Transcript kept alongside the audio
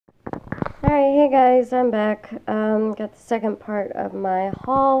Alright, hey guys, I'm back. Got the second part of my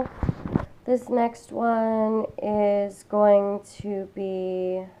haul. This next one is going to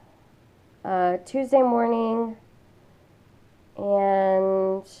be Tuesday morning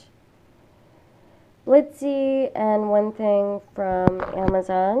and Blitsy and one thing from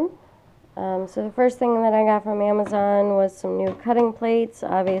Amazon. So the first thing that I got from Amazon was some new cutting plates.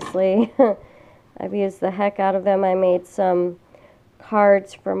 Obviously, I've used the heck out of them. I made some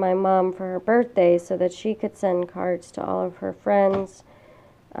cards for my mom for her birthday so that she could send cards to all of her friends.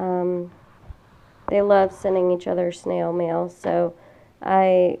 They love sending each other snail mail, so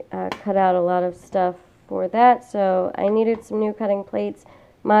I cut out a lot of stuff for that. So I needed some new cutting plates.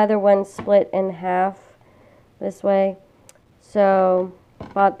 My other one split in half this way, so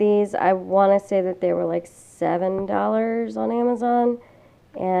bought these. I want to say that they were like $7 on Amazon,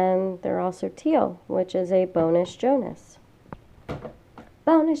 and they're also teal, which is a bonus JoAnns.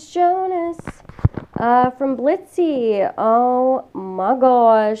 Bonus JoAnns from Blitsy. Oh my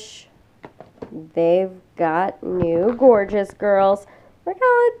gosh, they've got new gorgeous girls. Look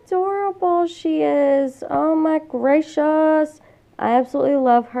how adorable she is. Oh my gracious, I absolutely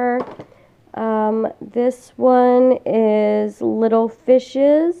love her. This one is Little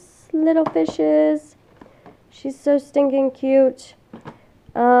Fishes. Little Fishes. She's so stinking cute.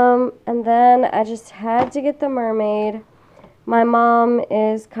 And then I just had to get the mermaid. My mom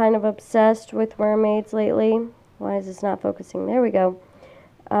is kind of obsessed with mermaids lately. Why is this not focusing? There we go.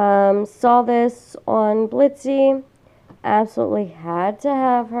 Saw this on Blitsy. Absolutely had to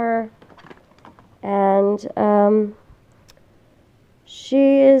have her. And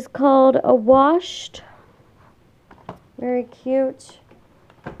she is called a washed. Very cute.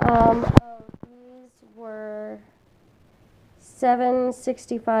 These were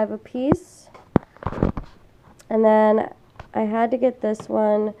 $7.65 a piece. And then I had to get this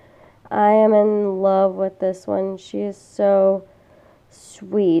one. I am in love with this one. She is so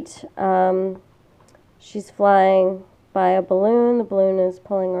sweet. She's flying by a balloon. The balloon is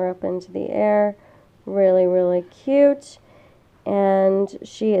pulling her up into the air. Really, really cute. And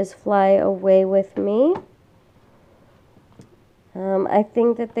she is Fly Away With Me. I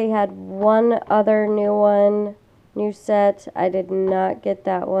think that they had one other new set. I did not get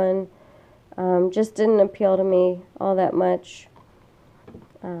that one. Just didn't appeal to me all that much.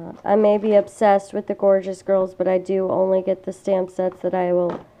 I may be obsessed with the gorgeous girls, but I do only get the stamp sets that I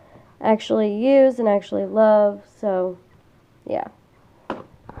will actually use and actually love. So, yeah.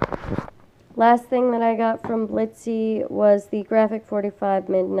 Last thing that I got from Blitsy was the Graphic 45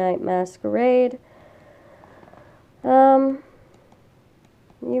 Midnight Masquerade. You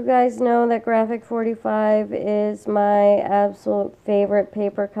guys know that Graphic 45 is my absolute favorite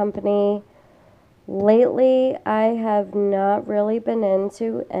paper company. Lately, I have not really been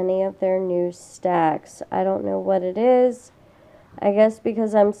into any of their new stacks. I don't know what it is. I guess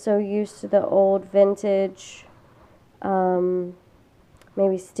because I'm so used to the old vintage,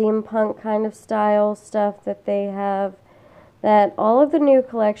 maybe steampunk kind of style stuff that they have, that all of the new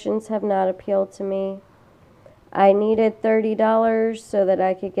collections have not appealed to me. I needed $30 so that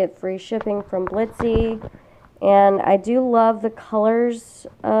I could get free shipping from Blitsy. And I do love the colors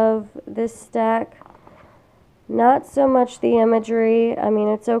of this stack. Not so much the imagery. I mean,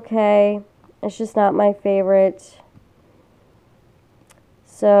 it's okay. It's just not my favorite.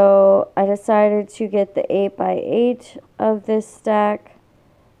 So I decided to get the 8x8 of this stack.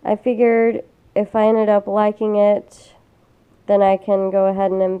 I figured if I ended up liking it, then I can go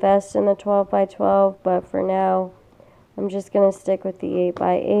ahead and invest in the 12x12. But for now, I'm just going to stick with the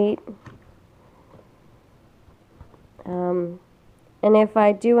 8x8. And if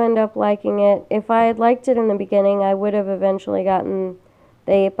I do end up liking it, if I had liked it in the beginning, I would have eventually gotten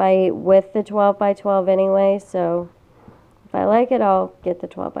the 8x8 with the 12x12 anyway. So if I like it, I'll get the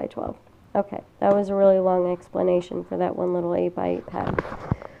 12x12. Okay, that was a really long explanation for that one little 8x8 pad.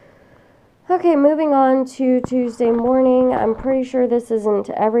 Okay, moving on to Tuesday morning. I'm pretty sure this isn't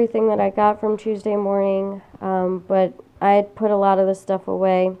everything that I got from Tuesday morning, but I had put a lot of the stuff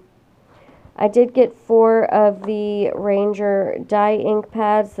away. I did get 4 of the Ranger dye ink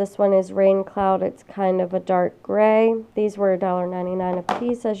pads. This one is Rain Cloud. It's kind of a dark gray. These were $1.99 a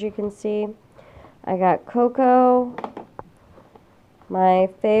piece, as you can see. I got Cocoa, my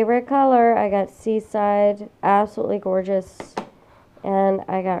favorite color. I got Seaside, absolutely gorgeous. And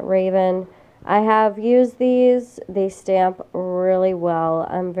I got Raven. I have used these. They stamp really well.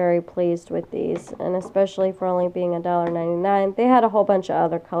 I'm very pleased with these, and especially for only being $1.99. They had a whole bunch of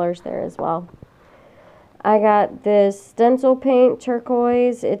other colors there as well. I got this stencil paint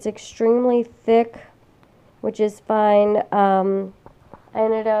turquoise. It's extremely thick, which is fine. I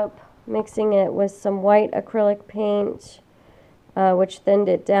ended up mixing it with some white acrylic paint, which thinned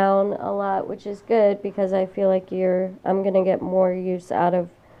it down a lot, which is good because I feel like I'm going to get more use out of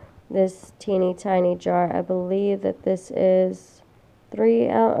this teeny tiny jar. I believe that this is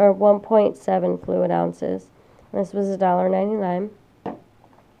 1.7 fluid ounces. This was $1.99.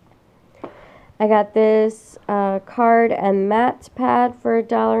 I got this card and mat pad for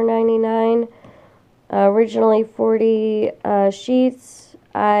 $1.99. Originally 40 sheets.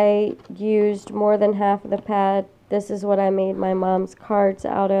 I used more than half of the pad. This is what I made my mom's cards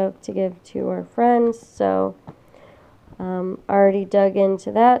out of to give to her friends. So already dug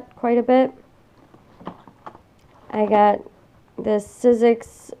into that quite a bit. I got this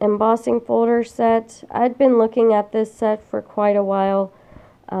Sizzix embossing folder set. I'd been looking at this set for quite a while.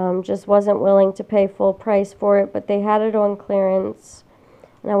 Just wasn't willing to pay full price for it, but they had it on clearance.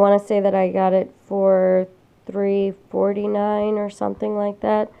 And I want to say that I got it for $3.49 or something like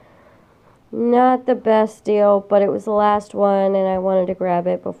that. Not the best deal, but it was the last one, and I wanted to grab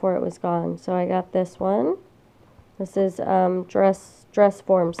it before it was gone. So I got this one. This is dress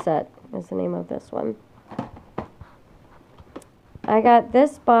form set is the name of this one. I got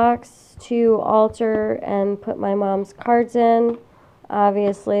this box to alter and put my mom's cards in.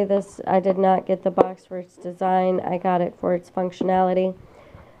 Obviously, I did not get the box for its design. I got it for its functionality.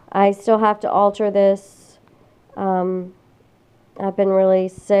 I still have to alter this. I've been really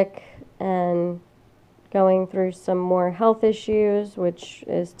sick and going through some more health issues, which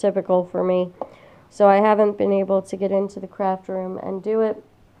is typical for me. So I haven't been able to get into the craft room and do it.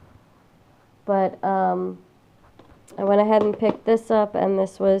 But I went ahead and picked this up, and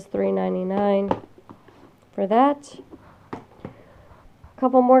this was $3.99 for that. A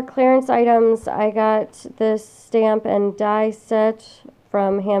couple more clearance items. I got this stamp and die set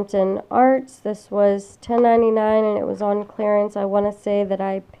from Hampton Arts. This was $10.99 and it was on clearance. I want to say that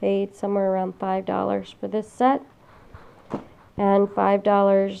I paid somewhere around $5 for this set and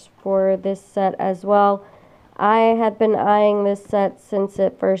 $5 for this set as well. I had been eyeing this set since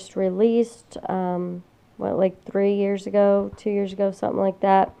it first released, like 3 years ago, 2 years ago, something like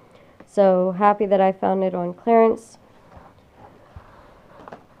that. So happy that I found it on clearance.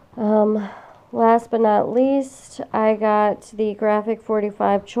 Last but not least, I got the Graphic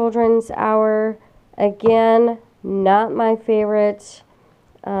 45 Children's Hour. Again, not my favorite.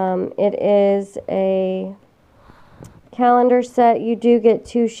 It is a calendar set. You do get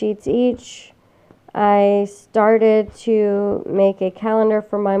 2 sheets each. I started to make a calendar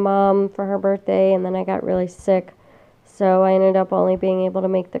for my mom for her birthday, and then I got really sick. So I ended up only being able to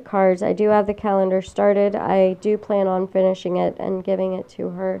make the cards. I do have the calendar started. I do plan on finishing it and giving it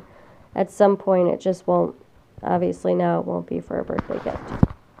to her at some point. It just won't, obviously now it won't be for a birthday gift.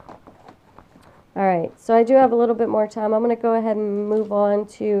 Alright, so I do have a little bit more time. I'm going to go ahead and move on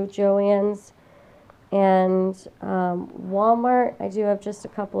to JoAnns and Walmart. I do have just a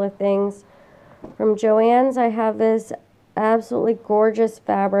couple of things. From JoAnns, I have this absolutely gorgeous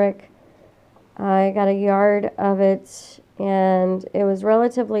fabric. I got a yard of it, and it was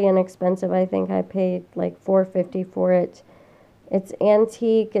relatively inexpensive. I think I paid like $4.50 for it. It's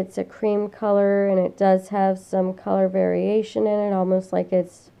antique, it's a cream color, and it does have some color variation in it, almost like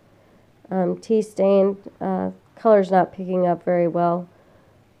it's tea stained. Color's not picking up very well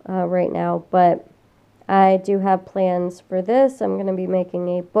right now, but I do have plans for this. I'm going to be making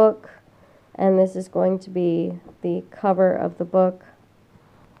a book, and this is going to be the cover of the book.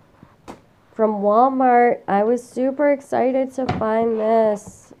 From Walmart, I was super excited to find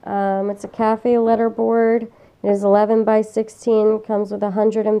this. It's a cafe letterboard. It is 11 by 16, comes with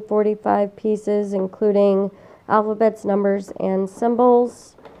 145 pieces, including alphabets, numbers, and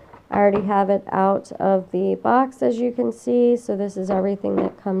symbols. I already have it out of the box, as you can see, so this is everything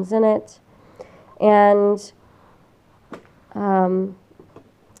that comes in it. And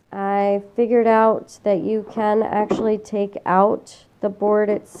I figured out that you can actually take out the board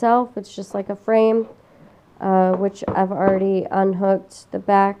itself. It's just like a frame, which I've already unhooked the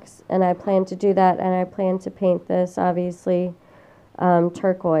backs, and I plan to do that, and I plan to paint this, obviously,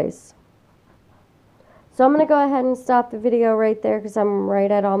 turquoise. So I'm going to go ahead and stop the video right there because I'm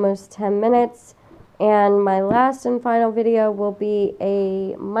right at almost 10 minutes. And my last and final video will be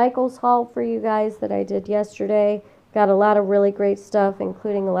a Michaels haul for you guys that I did yesterday. Got a lot of really great stuff,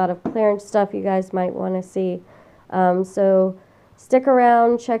 including a lot of clearance stuff you guys might want to see. So stick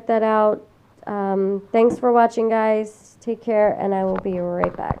around, check that out. Thanks for watching, guys. Take care, and I will be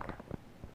right back.